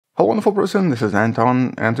Hello wonderful person, this is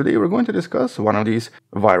Anton, and today we're going to discuss one of these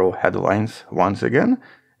viral headlines once again,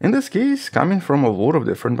 in this case coming from a lot of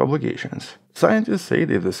different publications. Scientists say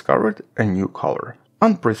they've discovered a new color.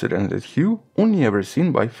 Unprecedented hue, only ever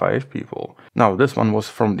seen by 5 people. Now this one was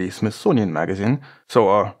from the Smithsonian magazine,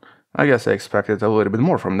 so I guess I expected a little bit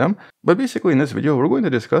more from them, but basically in this video we're going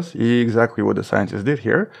to discuss exactly what the scientists did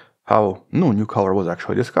here, how no new color was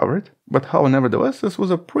actually discovered, but how nevertheless this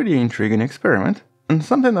was a pretty intriguing experiment, and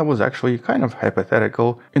something that was actually kind of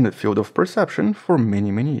hypothetical in the field of perception for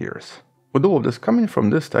many years. With all of this coming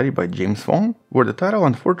from this study by James Fong, where the title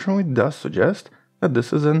unfortunately does suggest that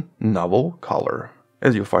this is a novel color.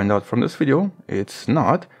 As you find out from this video, it's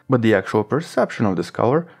not, but the actual perception of this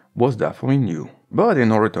color was definitely new. But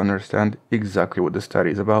in order to understand exactly what the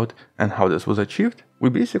study is about and how this was achieved, we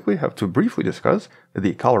basically have to briefly discuss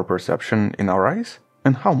the color perception in our eyes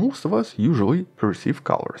and how most of us usually perceive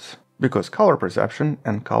colors. Because color perception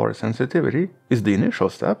and color sensitivity is the initial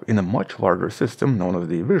step in a much larger system known as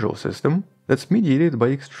the visual system that's mediated by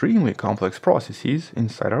extremely complex processes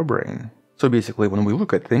inside our brain. So basically when we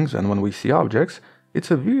look at things and when we see objects, it's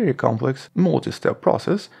a very complex multi-step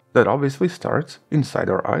process that obviously starts inside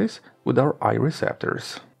our eyes with our eye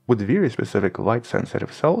receptors. With very specific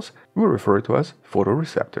light-sensitive cells we refer to as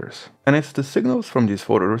photoreceptors. And it's the signals from these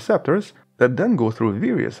photoreceptors that then go through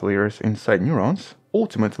various layers inside neurons,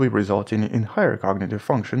 ultimately resulting in higher cognitive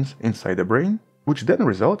functions inside the brain, which then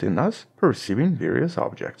result in us perceiving various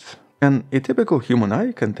objects. And a typical human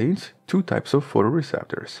eye contains 2 types of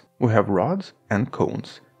photoreceptors. We have rods and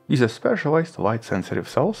cones. These are specialized light-sensitive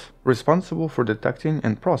cells responsible for detecting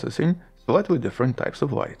and processing slightly different types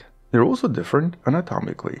of light. They're also different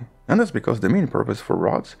anatomically, and that's because the main purpose for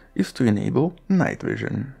rods is to enable night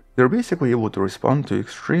vision. They're basically able to respond to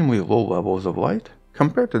extremely low levels of light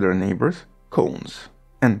compared to their neighbors, cones.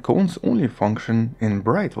 And cones only function in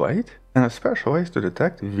bright light and are specialized to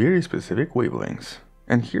detect very specific wavelengths.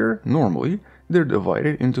 And here, normally, they're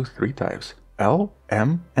divided into 3 types, L,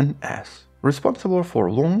 M, and S, responsible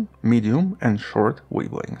for long, medium, and short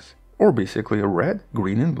wavelengths, or basically red,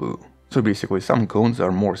 green, and blue. So basically some cones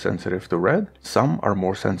are more sensitive to red, some are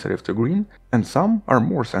more sensitive to green, and some are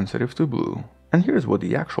more sensitive to blue. And here's what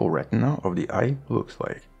the actual retina of the eye looks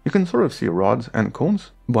like. You can sort of see rods and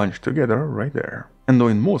cones bunched together right there. And though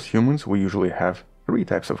in most humans we usually have 3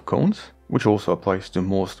 types of cones, which also applies to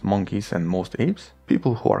most monkeys and most apes,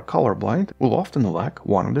 people who are colorblind will often lack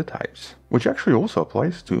one of the types, which actually also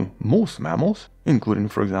applies to most mammals, including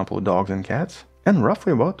for example dogs and cats, and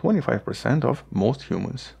roughly about 25% of most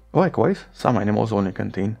humans. Likewise, some animals only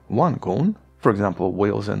contain 1 cone, for example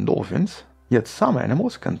whales and dolphins, yet some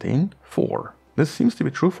animals contain 4. This seems to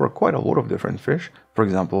be true for quite a lot of different fish, for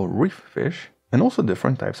example reef fish, and also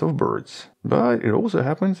different types of birds. But it also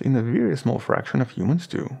happens in a very small fraction of humans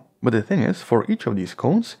too. But the thing is, for each of these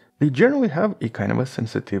cones, they generally have a kind of a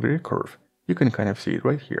sensitivity curve. You can kind of see it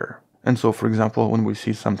right here. And so for example, when we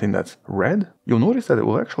see something that's red, you'll notice that it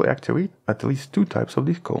will actually activate at least 2 types of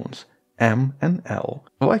these cones, M and L.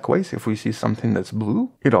 Likewise, if we see something that's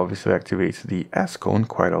blue, it obviously activates the S cone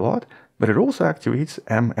quite a lot, but it also activates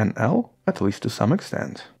M and L, at least to some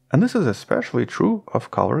extent. And this is especially true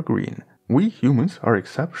of color green. We humans are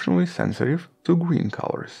exceptionally sensitive to green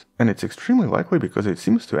colors, and it's extremely likely because it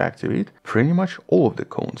seems to activate pretty much all of the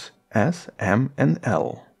cones, S, M, and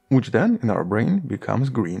L, which then in our brain becomes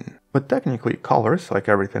green. But technically colors, like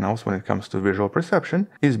everything else when it comes to visual perception,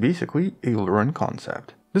 is basically a learned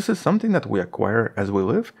concept. This is something that we acquire as we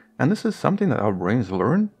live, and this is something that our brains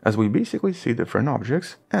learn as we basically see different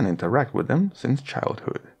objects and interact with them since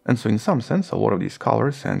childhood. And so in some sense, a lot of these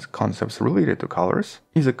colors and concepts related to colors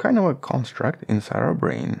is a kind of a construct inside our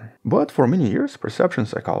brain. But for many years, perception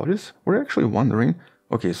psychologists were actually wondering,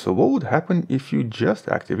 okay, so what would happen if you just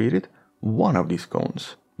activated one of these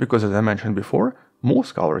cones? Because as I mentioned before,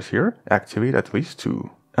 most colors here activate at least 2,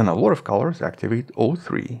 and a lot of colors activate all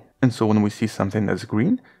 3. And so when we see something that's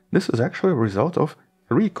green, this is actually a result of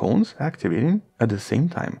 3 cones activating at the same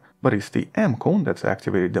time. But it's the M cone that's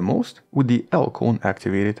activated the most, with the L cone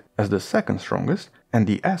activated as the second strongest, and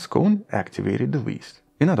the S cone activated the least.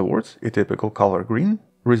 In other words, a typical color green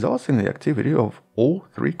results in the activity of all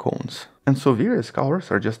 3 cones. And so various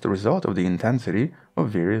colors are just the result of the intensity of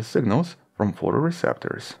various signals from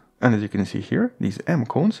photoreceptors. And as you can see here, these M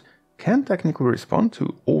cones can technically respond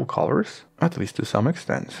to all colors, at least to some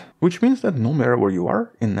extent. Which means that no matter where you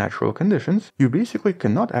are in natural conditions, you basically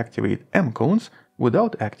cannot activate M cones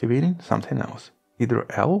without activating something else, either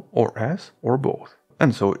L or S or both.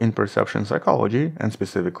 And so in perception psychology, and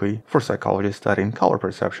specifically for psychologists studying color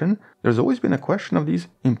perception, there's always been a question of these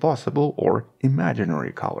impossible or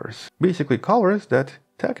imaginary colors. Basically colors that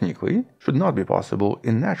technically should not be possible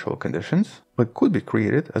in natural conditions, but could be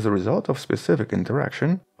created as a result of specific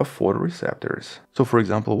interaction of photoreceptors. So for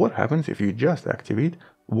example, what happens if you just activate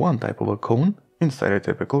one type of a cone inside a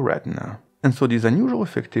typical retina? And so these unusual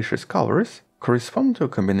fictitious colors correspond to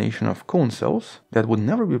a combination of cone cells that would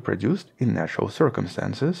never be produced in natural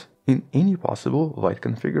circumstances in any possible light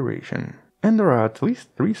configuration. And there are at least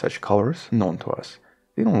 3 such colors known to us.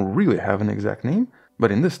 They don't really have an exact name,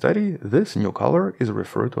 but in this study, this new color is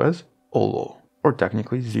referred to as HOLO, or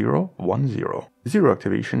technically 0, 1, 0. 0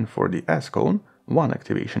 activation for the S cone, 1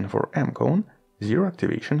 activation for M cone, 0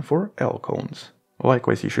 activation for L cones.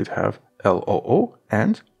 Likewise, you should have LOO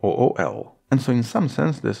and OOL. And so in some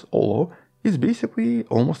sense, this HOLO is basically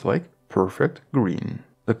almost like perfect green.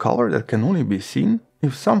 The color that can only be seen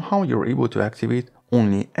if somehow you're able to activate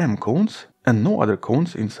only M cones and no other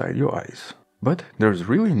cones inside your eyes. But there's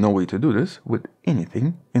really no way to do this with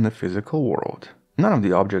anything in the physical world. None of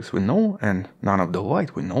the objects we know and none of the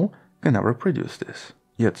light we know can ever produce this.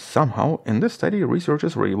 Yet somehow in this study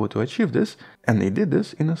researchers were able to achieve this, and they did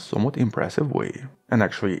this in a somewhat impressive way. And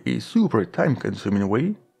actually a super time-consuming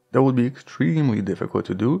way that would be extremely difficult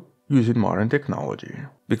to do using modern technology.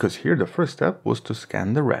 Because here the first step was to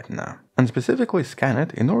scan the retina, and specifically scan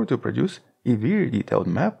it in order to produce a very detailed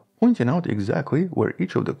map pointing out exactly where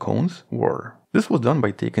each of the cones were. This was done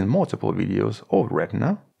by taking multiple videos of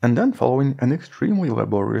retina and then following an extremely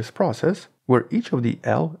laborious process where each of the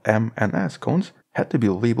L, M, and S cones had to be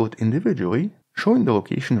labeled individually, showing the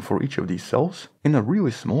location for each of these cells in a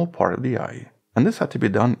really small part of the eye. And this had to be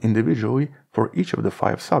done individually for each of the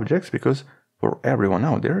 5 subjects because for everyone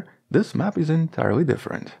out there, this map is entirely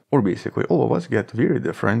different. Or basically all of us get very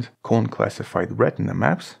different cone-classified retina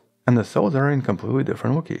maps, and the cells are in completely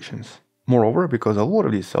different locations. Moreover, because a lot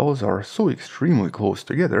of these cells are so extremely close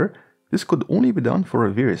together, this could only be done for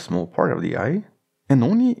a very small part of the eye, and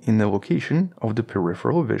only in the location of the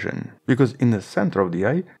peripheral vision. Because in the center of the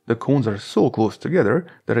eye, the cones are so close together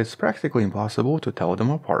that it's practically impossible to tell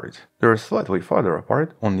them apart. They are slightly farther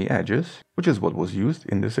apart on the edges, which is what was used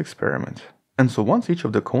in this experiment. And so once each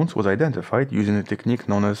of the cones was identified using a technique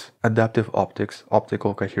known as adaptive optics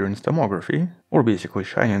optical coherence tomography, or basically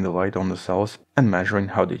shining the light on the cells and measuring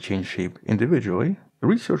how they change shape individually, the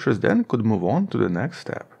researchers then could move on to the next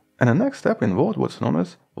step. And the next step involved what's known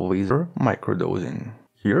as laser microdosing.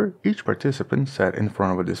 Here, each participant sat in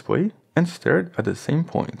front of a display and stared at the same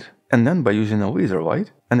point. And then by using a laser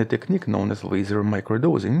light and a technique known as laser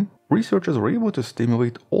microdosing, researchers were able to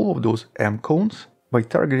stimulate all of those M cones by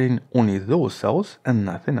targeting only those cells and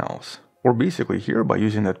nothing else. Or basically here, by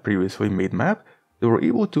using that previously made map, they were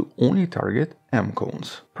able to only target M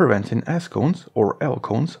cones, preventing S cones or L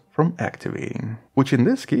cones from activating, which in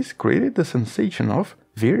this case created the sensation of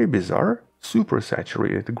very bizarre,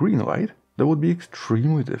 supersaturated green light that would be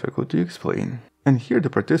extremely difficult to explain. And here the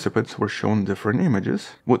participants were shown different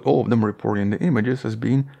images, with all of them reporting the images as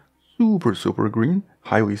being super green,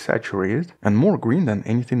 highly saturated, and more green than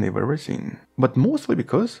anything they've ever seen. But mostly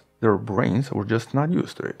because their brains were just not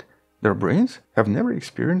used to it. Their brains have never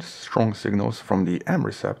experienced strong signals from the M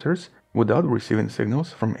receptors without receiving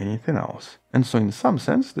signals from anything else. And so in some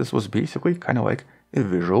sense, this was basically kind of like a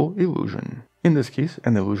visual illusion. In this case,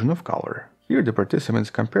 an illusion of color. Here the participants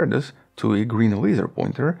compared this to a green laser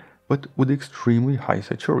pointer, but with extremely high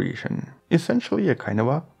saturation. Essentially a kind of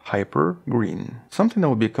a hyper green. Something that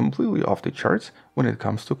would be completely off the charts when it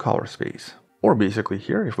comes to color space. Or basically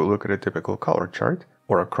here, if we look at a typical color chart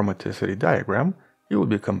or a chromaticity diagram, it would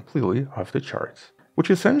be completely off the charts. Which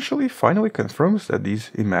essentially finally confirms that these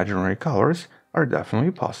imaginary colors are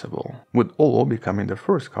definitely possible, with HOLO becoming the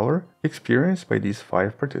first color experienced by these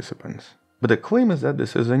 5 participants. But the claim is that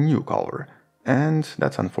this is a new color, and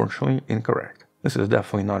that's unfortunately incorrect. This is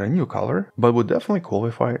definitely not a new color, but would definitely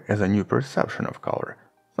qualify as a new perception of color,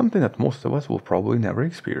 something that most of us will probably never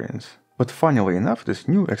experience. But funnily enough, this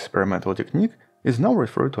new experimental technique is now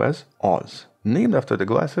referred to as Oz, named after the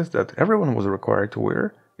glasses that everyone was required to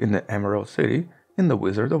wear in the Emerald City in The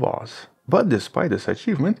Wizard of Oz. But despite this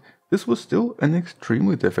achievement, this was still an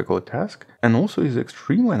extremely difficult task and also is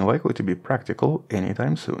extremely unlikely to be practical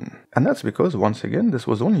anytime soon. And that's because, once again, this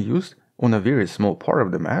was only used on a very small part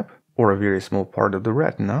of the map, or a very small part of the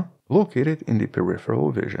retina, located in the peripheral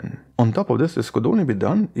vision. On top of this could only be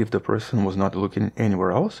done if the person was not looking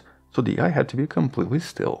anywhere else, so the eye had to be completely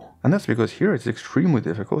still. And that's because here it's extremely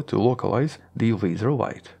difficult to localize the laser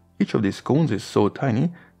light. Each of these cones is so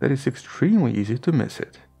tiny that it's extremely easy to miss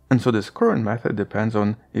it. And so this current method depends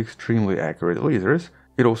on extremely accurate lasers.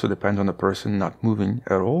 It also depends on the person not moving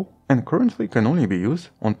at all, and currently can only be used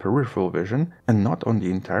on peripheral vision and not on the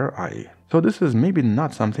entire eye. So this is maybe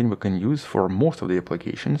not something we can use for most of the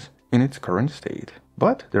applications in its current state.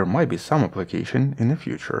 But there might be some application in the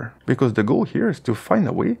future, because the goal here is to find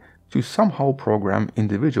a way to somehow program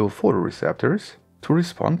individual photoreceptors to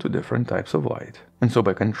respond to different types of light. And so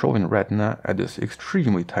by controlling retina at this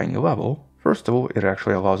extremely tiny level, first of all, it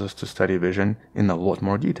actually allows us to study vision in a lot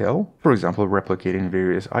more detail, for example, replicating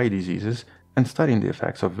various eye diseases and studying the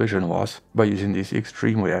effects of vision loss by using these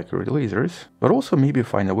extremely accurate lasers, but also maybe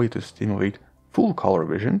find a way to stimulate full color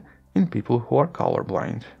vision in people who are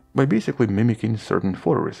colorblind, by basically mimicking certain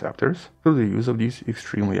photoreceptors through the use of these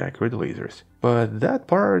extremely accurate lasers. But that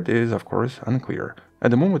part is, of course, unclear.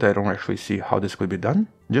 At the moment, I don't actually see how this could be done,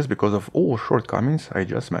 just because of all shortcomings I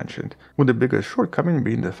just mentioned, with the biggest shortcoming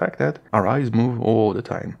being the fact that our eyes move all the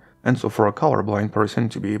time. And so for a colorblind person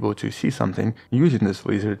to be able to see something using this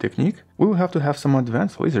laser technique, we will have to have some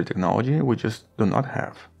advanced laser technology we just do not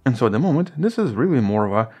have. And so at the moment, this is really more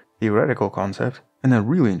of a theoretical concept and a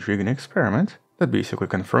really intriguing experiment that basically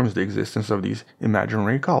confirms the existence of these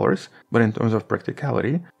imaginary colors, but in terms of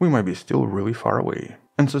practicality, we might be still really far away.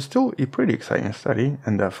 And so still a pretty exciting study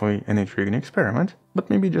and definitely an intriguing experiment,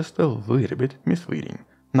 but maybe just a little bit misleading.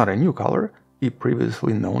 Not a new color, a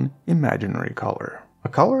previously known imaginary color. A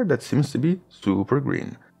color that seems to be super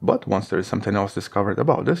green. But once there is something else discovered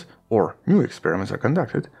about this, or new experiments are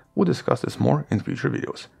conducted, we'll discuss this more in future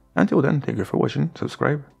videos. Until then, thank you for watching,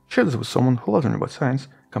 subscribe, share this with someone who loves learning about science,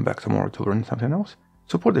 come back tomorrow to learn something else,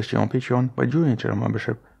 support this channel on Patreon by joining a channel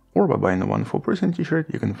membership, or by buying the wonderful person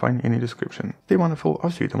t-shirt you can find in the description. Stay wonderful, I'll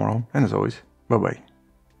see you tomorrow, and as always, bye bye.